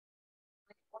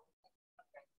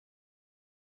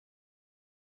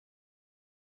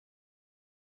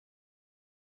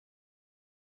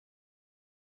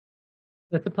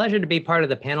It's a pleasure to be part of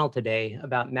the panel today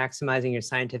about maximizing your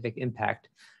scientific impact.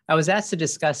 I was asked to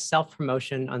discuss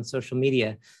self-promotion on social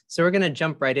media, so we're going to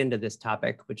jump right into this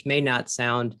topic, which may not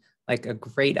sound like a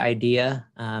great idea.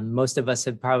 Most of us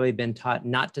have probably been taught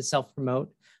not to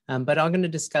self-promote, but I'm going to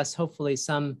discuss hopefully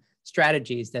some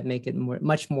strategies that make it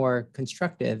much more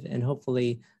constructive and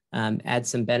hopefully add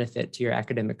some benefit to your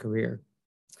academic career.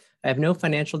 I have no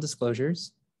financial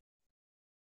disclosures.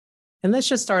 And let's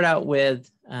just start out with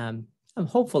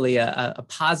hopefully a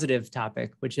positive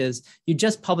topic, which is you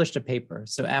just published a paper.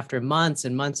 So after months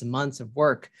and months and months of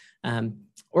work,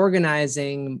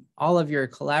 organizing all of your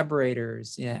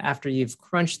collaborators, after you've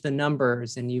crunched the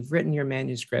numbers and you've written your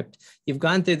manuscript, you've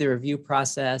gone through the review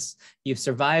process, you've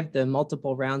survived the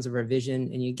multiple rounds of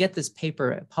revision, and you get this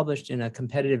paper published in a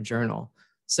competitive journal.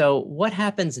 So what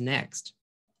happens next?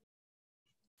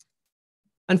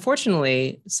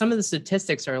 Unfortunately, some of the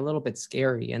statistics are a little bit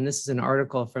scary, and this is an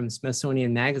article from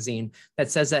Smithsonian Magazine that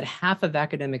says that half of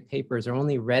academic papers are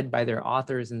only read by their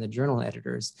authors and the journal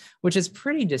editors, which is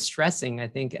pretty distressing, I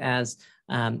think, as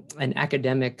an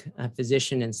academic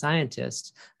physician and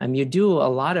scientist. You do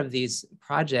a lot of these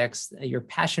projects, your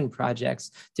passion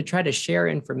projects, to try to share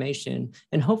information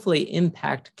and hopefully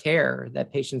impact care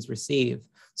that patients receive.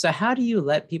 So how do you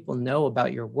let people know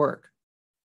about your work?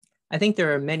 I think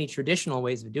there are many traditional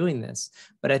ways of doing this,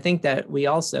 but I think that we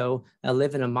also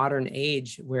live in a modern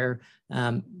age where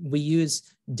we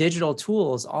use digital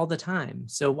tools all the time.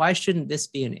 So why shouldn't this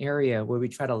be an area where we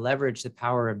try to leverage the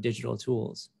power of digital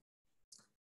tools?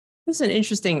 This is an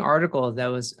interesting article that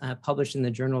was published in the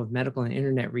Journal of Medical and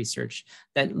Internet Research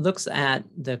that looks at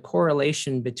the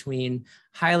correlation between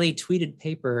highly tweeted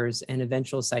papers and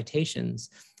eventual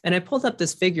citations. And I pulled up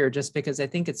this figure just because I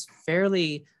think it's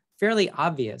fairly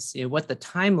obvious what the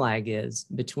time lag is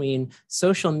between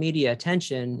social media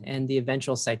attention and the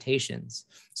eventual citations.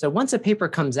 So once a paper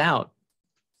comes out,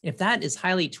 if that is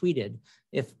highly tweeted,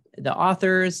 if the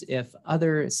authors, if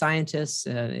other scientists,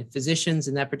 if physicians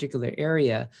in that particular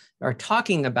area are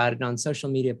talking about it on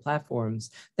social media platforms,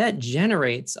 that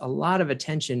generates a lot of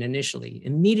attention initially,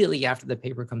 immediately after the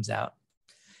paper comes out.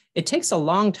 It takes a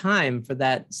long time for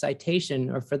that citation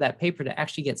or for that paper to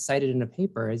actually get cited in a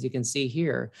paper, as you can see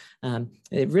here.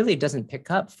 It really doesn't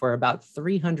pick up for about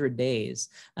 300 days.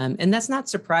 And that's not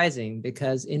surprising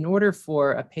because in order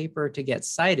for a paper to get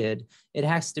cited, it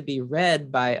has to be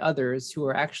read by others who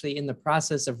are actually in the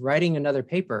process of writing another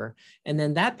paper. And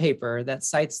then that paper that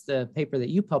cites the paper that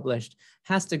you published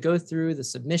has to go through the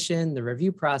submission, the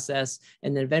review process,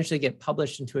 and then eventually get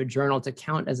published into a journal to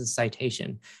count as a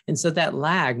citation. And so that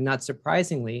lag, not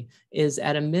surprisingly, is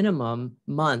at a minimum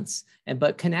months,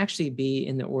 but can actually be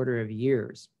in the order of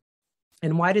years.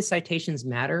 And why do citations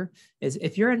matter? Is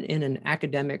if you're in an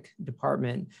academic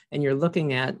department and you're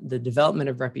looking at the development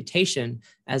of reputation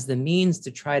as the means to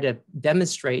try to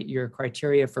demonstrate your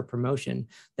criteria for promotion,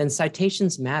 then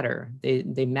citations matter.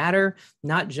 They matter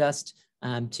not just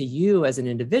to you as an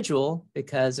individual,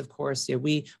 because of course,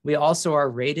 we also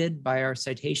are rated by our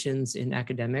citations in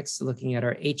academics, looking at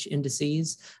our H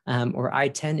indices or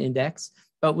I-10 index,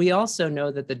 but we also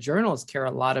know that the journals care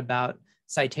a lot about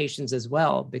citations as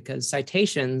well, because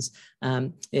citations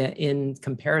in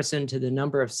comparison to the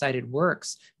number of cited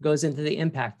works goes into the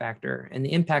impact factor, and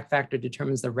the impact factor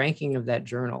determines the ranking of that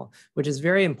journal, which is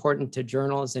very important to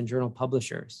journals and journal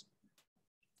publishers.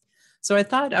 So I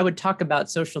thought I would talk about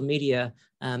social media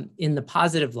in the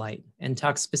positive light and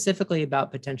talk specifically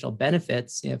about potential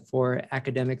benefits for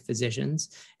academic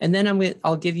physicians. And then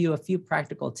I'll give you a few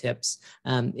practical tips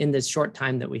in this short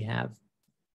time that we have.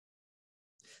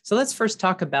 So let's first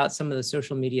talk about some of the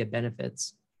social media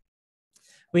benefits.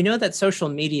 We know that social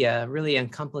media really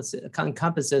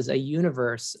encompasses a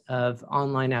universe of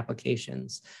online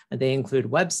applications. They include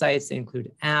websites, they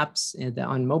include apps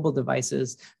on mobile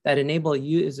devices that enable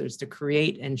users to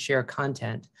create and share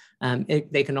content.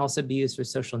 They can also be used for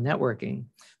social networking.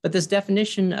 But this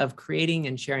definition of creating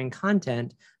and sharing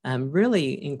content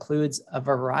really includes a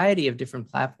variety of different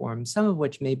platforms, some of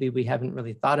which maybe we haven't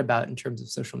really thought about in terms of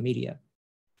social media.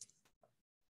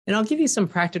 And I'll give you some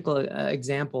practical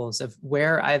examples of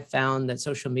where I've found that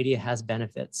social media has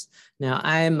benefits. Now,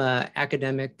 I'm an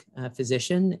academic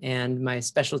physician, and my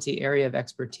specialty area of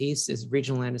expertise is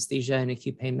regional anesthesia and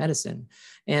acute pain medicine.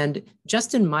 And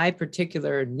just in my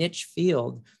particular niche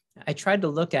field, I tried to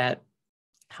look at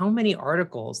how many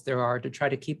articles there are to try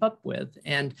to keep up with.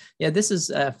 And yeah, this is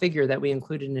a figure that we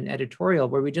included in an editorial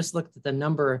where we just looked at the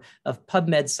number of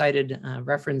PubMed cited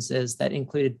references that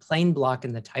included plain block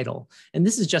in the title. And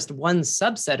this is just one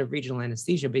subset of regional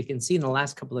anesthesia, but you can see in the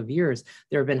last couple of years,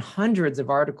 there have been hundreds of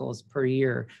articles per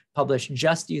year published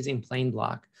just using plain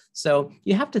block. So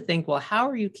you have to think, well, how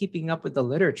are you keeping up with the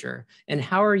literature? And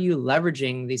how are you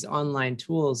leveraging these online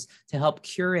tools to help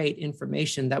curate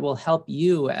information that will help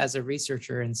you as a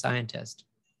researcher and scientist?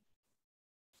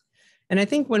 And I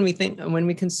think when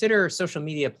we consider social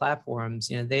media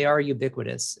platforms, they are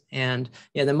ubiquitous, and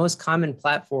the most common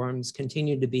platforms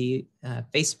continue to be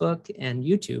Facebook and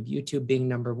YouTube. YouTube being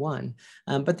number one,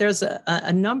 but there's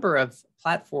a number of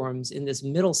platforms in this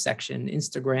middle section: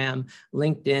 Instagram,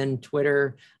 LinkedIn,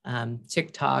 Twitter,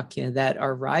 TikTok, that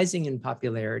are rising in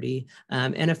popularity,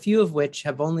 and a few of which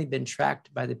have only been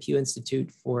tracked by the Pew Institute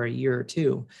for a year or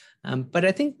two. But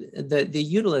I think the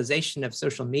utilization of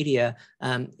social media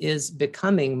is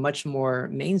becoming much more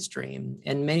mainstream,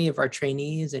 and many of our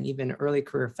trainees and even early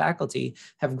career faculty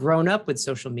have grown up with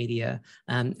social media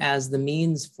as the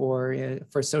means for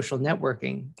social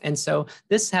networking. And so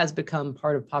this has become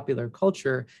part of popular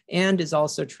culture and is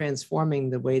also transforming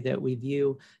the way that we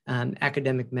view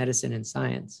academic medicine and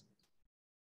science.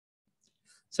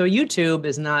 So YouTube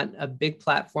is not a big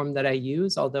platform that I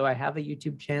use, although I have a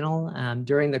YouTube channel.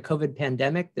 During the COVID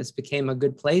pandemic, this became a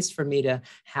good place for me to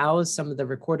house some of the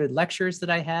recorded lectures that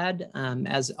I had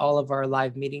as all of our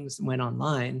live meetings went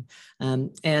online.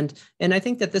 And I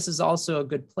think that this is also a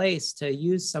good place to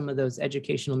use some of those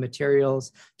educational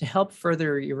materials to help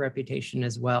further your reputation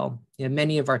as well.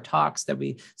 Many of our talks that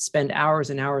we spend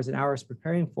hours and hours and hours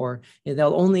preparing for,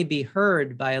 they'll only be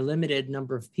heard by a limited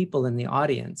number of people in the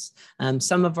audience.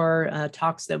 Some of our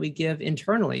talks that we give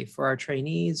internally for our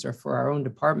trainees or for our own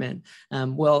department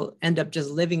will end up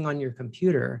just living on your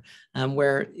computer,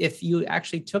 where if you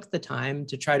actually took the time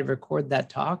to try to record that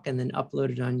talk and then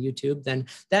upload it on YouTube, then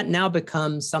that now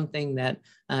becomes something that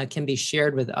can be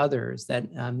shared with others,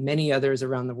 that many others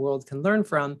around the world can learn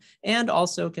from, and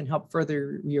also can help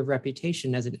further your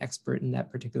reputation as an expert in that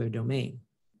particular domain.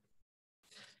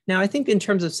 Now, I think in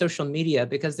terms of social media,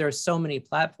 because there are so many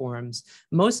platforms,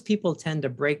 most people tend to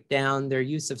break down their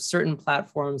use of certain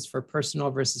platforms for personal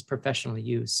versus professional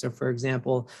use. So for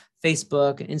example,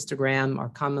 Facebook and Instagram are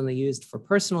commonly used for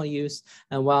personal use,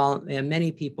 while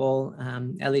many people,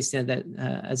 at least that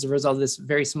as a result of this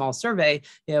very small survey,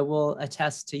 will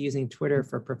attest to using Twitter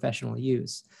for professional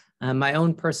use. My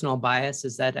own personal bias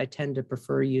is that I tend to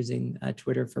prefer using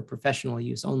Twitter for professional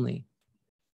use only.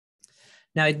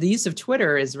 Now, the use of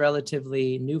Twitter is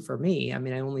relatively new for me. I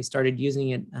mean, I only started using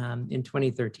it in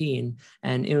 2013,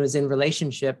 and it was in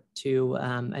relationship to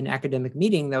an academic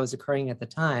meeting that was occurring at the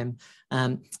time.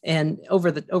 And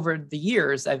over the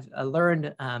years, I've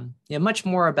learned much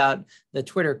more about the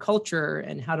Twitter culture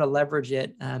and how to leverage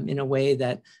it in a way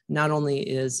that not only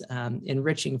is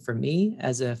enriching for me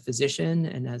as a physician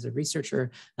and as a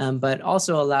researcher, but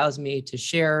also allows me to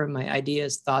share my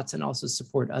ideas, thoughts, and also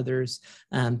support others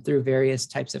through various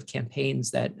types of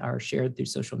campaigns that are shared through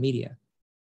social media.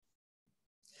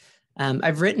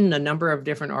 I've written a number of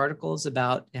different articles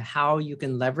about how you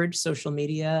can leverage social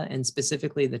media and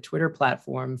specifically the Twitter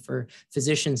platform for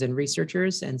physicians and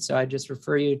researchers. And so I just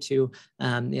refer you to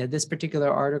this particular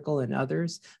article and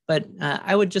others. But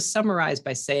I would just summarize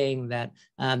by saying that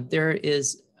there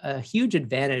is a huge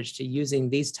advantage to using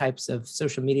these types of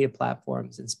social media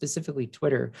platforms, and specifically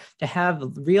Twitter, to have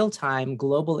real-time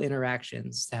global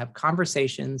interactions, to have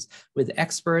conversations with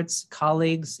experts,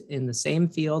 colleagues in the same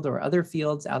field or other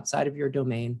fields outside of your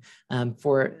domain,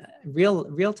 for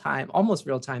real-time, almost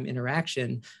real-time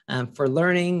interaction, for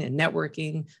learning and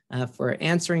networking, for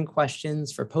answering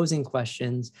questions, for posing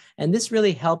questions. And this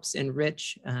really helps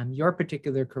enrich your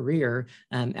particular career,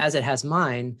 as it has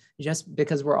mine, just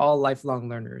because we're all lifelong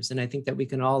learners. And I think that we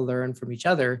can all learn from each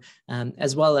other,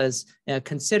 as well as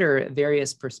consider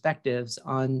various perspectives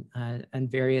on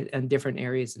different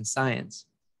areas in science.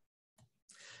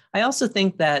 I also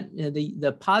think that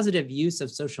the positive use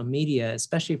of social media,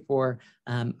 especially for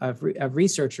a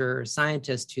researcher or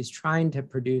scientist who's trying to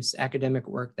produce academic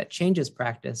work that changes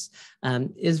practice,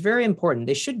 is very important.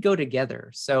 They should go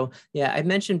together. So yeah, I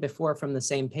mentioned before from the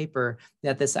same paper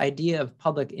that this idea of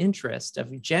public interest,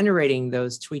 of generating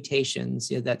those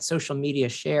tweetations, that social media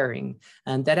sharing,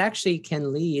 that actually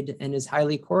can lead and is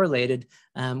highly correlated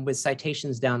with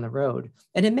citations down the road.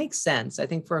 And it makes sense, I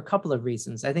think, for a couple of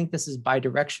reasons. I think this is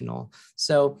bidirectional.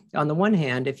 So on the one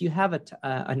hand, if you have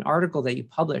an article that you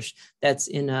publish that's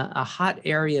in a hot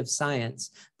area of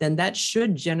science, then that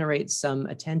should generate some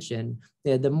attention.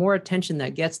 The more attention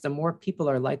that gets, the more people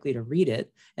are likely to read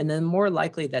it, and then more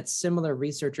likely that similar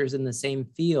researchers in the same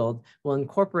field will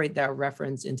incorporate that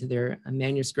reference into their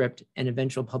manuscript and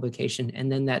eventual publication,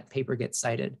 and then that paper gets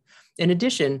cited. In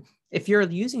addition, if you're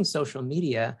using social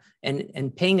media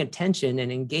and paying attention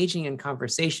and engaging in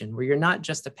conversation, where you're not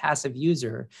just a passive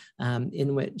user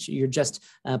in which you're just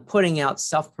putting out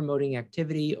self-promoting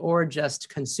activity or just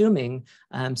consuming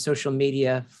social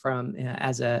media from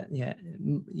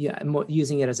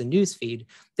using it as a news feed,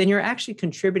 then you're actually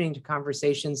contributing to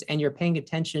conversations and you're paying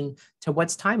attention to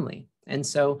what's timely. And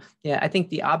so, yeah, I think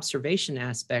the observation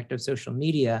aspect of social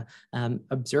media,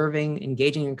 observing,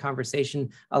 engaging in conversation,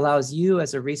 allows you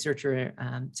as a researcher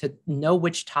to know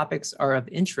which topics are of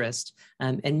interest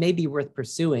and may be worth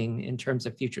pursuing in terms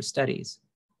of future studies.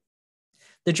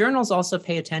 The journals also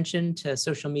pay attention to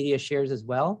social media shares as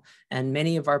well, and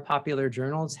many of our popular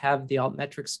journals have the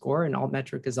Altmetric score, and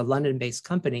Altmetric is a London-based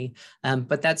company,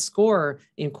 but that score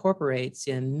incorporates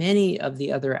in many of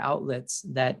the other outlets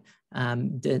that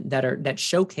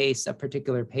showcase a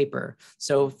particular paper.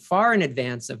 So far in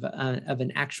advance of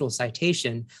an actual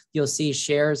citation, you'll see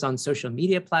shares on social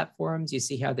media platforms. You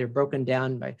see how they're broken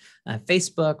down by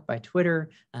Facebook, by Twitter,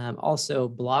 also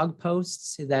blog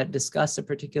posts that discuss a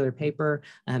particular paper.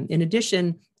 In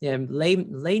addition, lay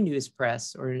news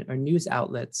press or news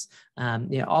outlets,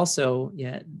 they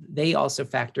also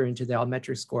factor into the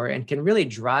Altmetric score and can really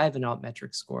drive an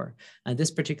Altmetric score. This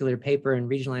particular paper in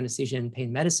Regional Anesthesia and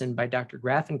Pain Medicine by Dr.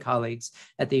 Graf and colleagues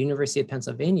at the University of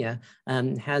Pennsylvania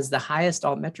has the highest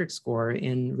Altmetric score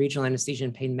in Regional Anesthesia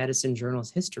and Pain Medicine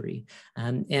journal's history.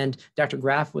 And Dr.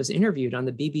 Graf was interviewed on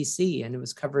the BBC, and it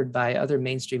was covered by other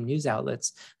mainstream news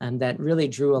outlets that really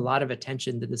drew a lot of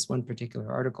attention to this one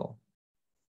particular article.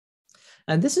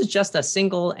 And this is just a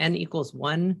single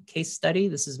N=1 case study.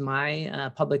 This is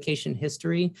my publication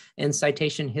history and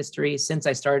citation history since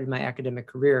I started my academic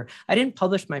career. I didn't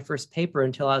publish my first paper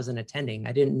until I was an attending.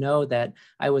 I didn't know that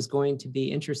I was going to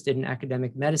be interested in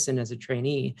academic medicine as a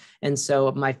trainee. And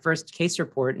so my first case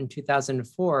report in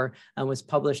 2004 was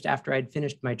published after I'd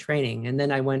finished my training. And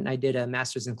then I went and I did a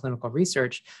master's in clinical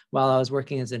research while I was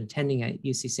working as an attending at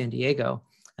UC San Diego.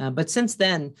 But since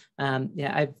then,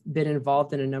 I've been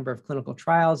involved in a number of clinical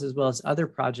trials as well as other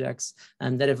projects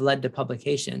that have led to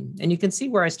publication. And you can see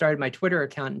where I started my Twitter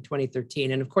account in 2013.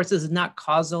 And of course, this is not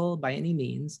causal by any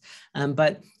means.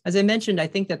 But as I mentioned, I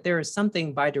think that there is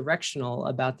something bidirectional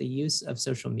about the use of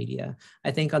social media. I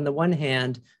think on the one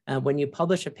hand, when you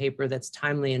publish a paper that's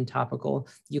timely and topical,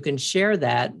 you can share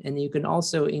that, and you can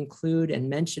also include and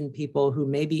mention people who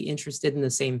may be interested in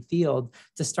the same field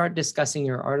to start discussing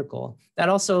your article. That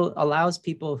also allows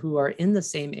people who are in the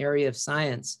same area of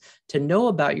science to know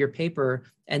about your paper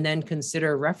and then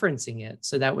consider referencing it,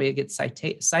 so that way it gets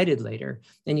cited later.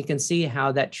 And you can see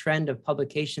how that trend of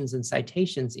publications and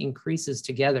citations increases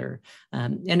together.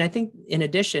 And I think in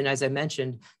addition, as I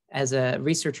mentioned, as a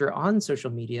researcher on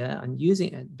social media, on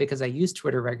using it because I use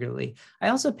Twitter regularly, I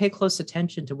also pay close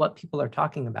attention to what people are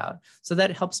talking about. So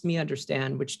that helps me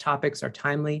understand which topics are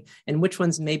timely and which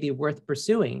ones may be worth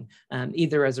pursuing,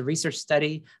 either as a research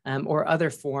study or other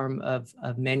form of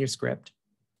manuscript.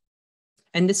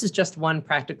 And this is just one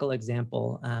practical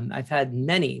example. I've had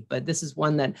many, but this is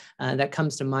one that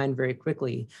comes to mind very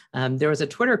quickly. There was a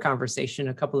Twitter conversation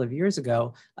a couple of years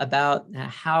ago about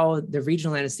how the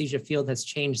regional anesthesia field has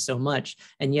changed so much,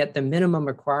 and yet the minimum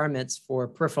requirements for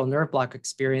peripheral nerve block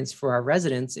experience for our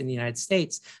residents in the United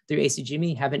States through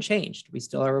ACGME haven't changed. We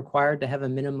still are required to have a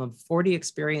minimum of 40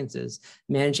 experiences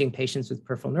managing patients with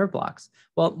peripheral nerve blocks.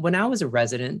 Well, when I was a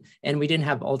resident and we didn't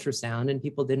have ultrasound and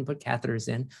people didn't put catheters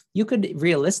in, you could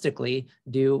realistically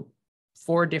do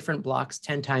 4 different blocks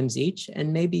 10 times each,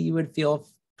 and maybe you would feel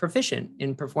proficient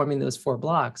in performing those 4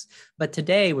 blocks. But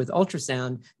today with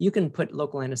ultrasound, you can put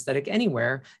local anesthetic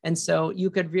anywhere. And so you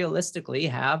could realistically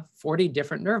have 40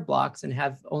 different nerve blocks and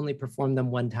have only performed them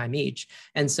 1 time each.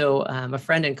 And so a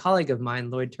friend and colleague of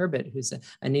mine, Lloyd Turbot, who's an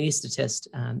anesthetist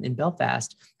in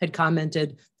Belfast, had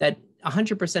commented that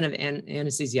 100% of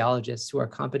anesthesiologists who are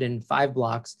competent in 5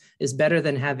 blocks is better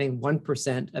than having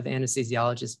 1% of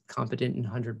anesthesiologists competent in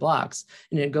 100 blocks.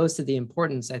 And it goes to the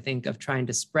importance, I think, of trying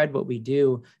to spread what we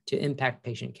do to impact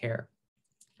patient care.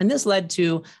 And this led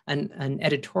to an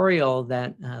editorial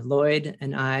that Lloyd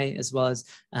and I, as well as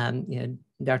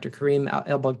Dr. Karim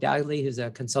El-Bogdagli, who's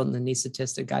a consultant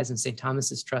anesthetist at Guy's and St.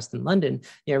 Thomas's Trust in London,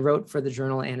 wrote for the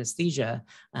journal Anesthesia.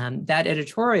 That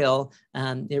editorial,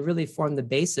 it really formed the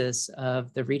basis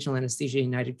of the Regional Anesthesia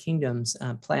United Kingdom's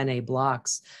Plan A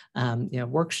blocks,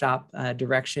 workshop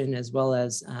direction, as well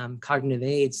as cognitive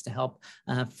aids to help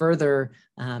further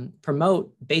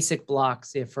promote basic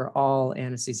blocks for all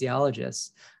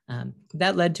anesthesiologists.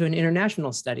 That led to an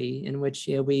international study in which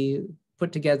we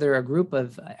put together a group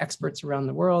of experts around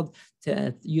the world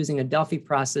using a Delphi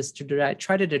process to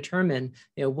try to determine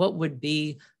what would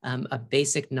be a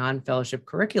basic non-fellowship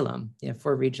curriculum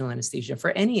for regional anesthesia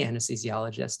for any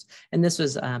anesthesiologist. And this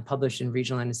was published in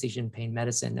Regional Anesthesia and Pain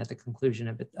Medicine at the conclusion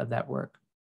of that work.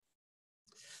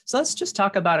 So let's just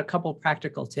talk about a couple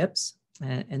practical tips,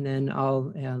 and then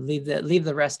I'll leave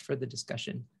the rest for the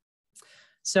discussion.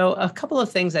 So a couple of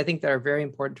things I think that are very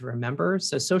important to remember.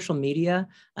 So social media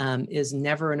is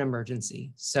never an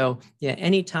emergency. So yeah,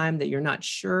 anytime that you're not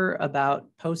sure about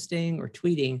posting or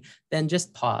tweeting, then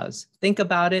just pause. Think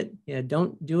about it.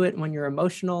 Don't do it when you're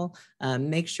emotional.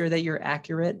 Make sure that you're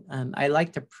accurate. I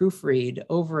like to proofread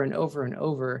over and over and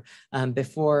over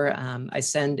before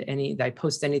I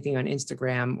post anything on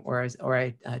Instagram or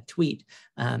I tweet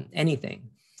anything.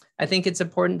 I think it's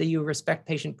important that you respect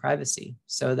patient privacy.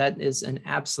 So that is an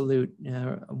absolute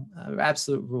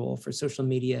rule for social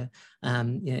media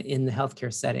in the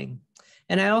healthcare setting.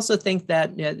 And I also think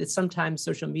that sometimes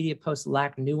social media posts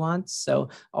lack nuance. So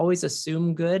always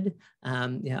assume good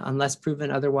unless proven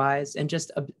otherwise, and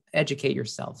just educate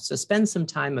yourself. So spend some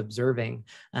time observing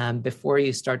before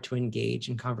you start to engage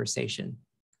in conversation.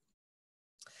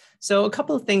 So a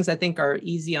couple of things I think are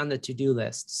easy on the to-do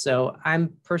list. So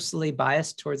I'm personally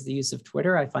biased towards the use of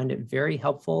Twitter. I find it very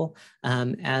helpful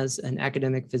as an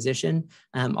academic physician.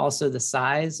 Also, the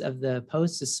size of the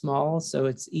post is small, so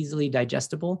it's easily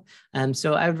digestible.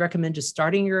 So I would recommend just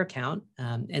starting your account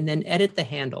and then edit the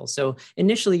handle. So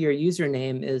initially your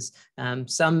username is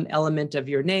some element of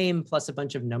your name plus a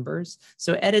bunch of numbers.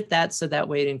 So edit that so that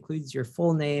way it includes your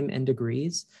full name and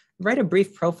degrees. Write a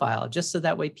brief profile just so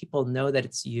that way people know that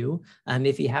it's you.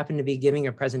 If you happen to be giving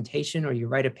a presentation or you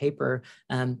write a paper,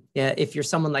 if you're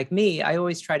someone like me, I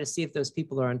always try to see if those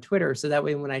people are on Twitter. So that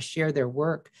way when I share their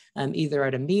work, either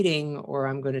at a meeting or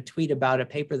I'm going to tweet about a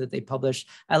paper that they publish,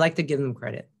 I like to give them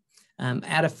credit.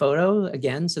 Add a photo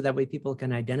again, so that way people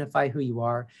can identify who you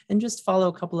are, and just follow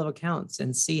a couple of accounts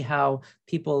and see how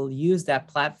people use that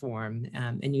platform.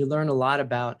 And you learn a lot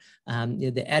about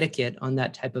the etiquette on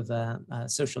that type of a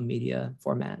social media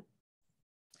format.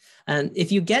 And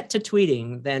if you get to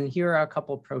tweeting, then here are a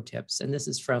couple pro tips. And this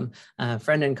is from a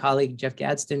friend and colleague, Jeff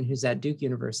Gadsden, who's at Duke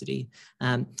University.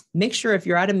 Make sure if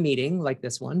you're at a meeting like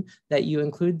this one, that you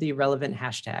include the relevant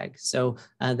hashtag. So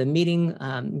the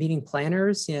meeting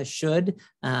planners should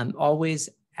always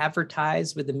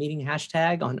advertise with the meeting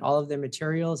hashtag on all of their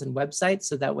materials and websites,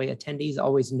 so that way attendees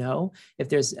always know if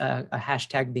there's a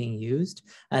hashtag being used.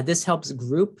 This helps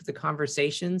group the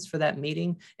conversations for that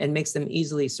meeting and makes them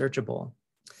easily searchable.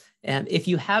 And if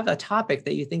you have a topic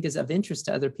that you think is of interest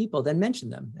to other people, then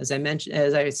mention them. As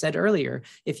I said earlier,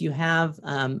 if you have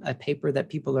a paper that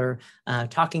people are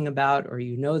talking about, or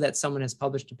you know that someone has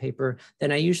published a paper,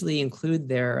 then I usually include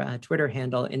their Twitter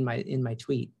handle in my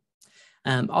tweet.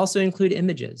 Also include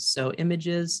images. So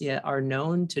images are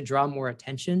known to draw more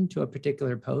attention to a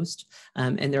particular post,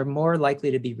 and they're more likely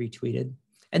to be retweeted.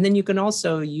 And then you can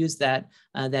also use that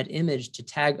image to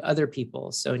tag other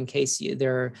people. So in case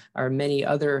there are many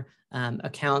other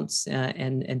accounts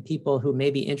and people who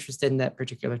may be interested in that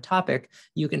particular topic,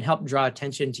 you can help draw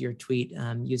attention to your tweet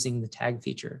using the tag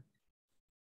feature.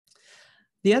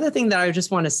 The other thing that I just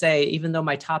want to say, even though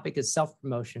my topic is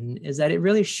self-promotion, is that it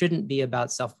really shouldn't be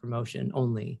about self-promotion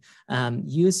only.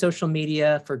 Use social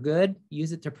media for good,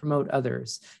 use it to promote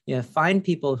others. Find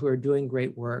people who are doing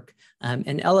great work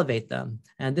and elevate them.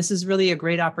 And this is really a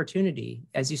great opportunity.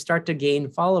 As you start to gain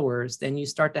followers, then you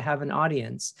start to have an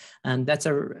audience.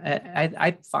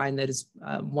 I find that is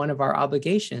one of our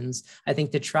obligations, I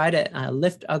think, to try to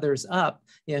lift others up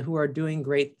who are doing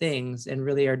great things and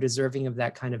really are deserving of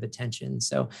that kind of attention.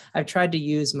 So I've tried to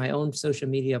use my own social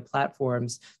media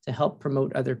platforms to help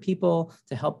promote other people,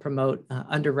 to help promote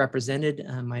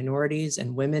underrepresented minorities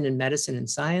and women in medicine and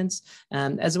science,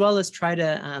 as well as try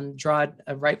to draw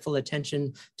a rightful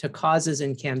attention to causes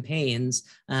and campaigns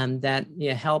that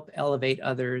help elevate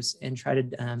others and try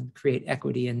to create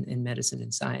equity in medicine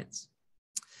and science.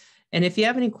 And if you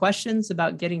have any questions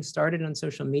about getting started on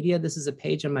social media, this is a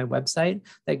page on my website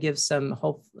that gives some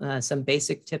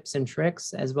basic tips and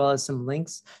tricks, as well as some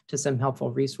links to some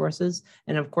helpful resources.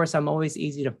 And of course, I'm always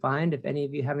easy to find. If any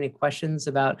of you have any questions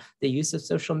about the use of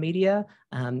social media,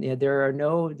 there are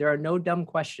no dumb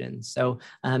questions. So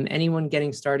anyone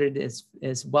getting started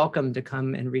is welcome to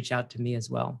come and reach out to me as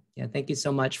well. Thank you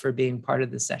so much for being part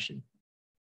of this session.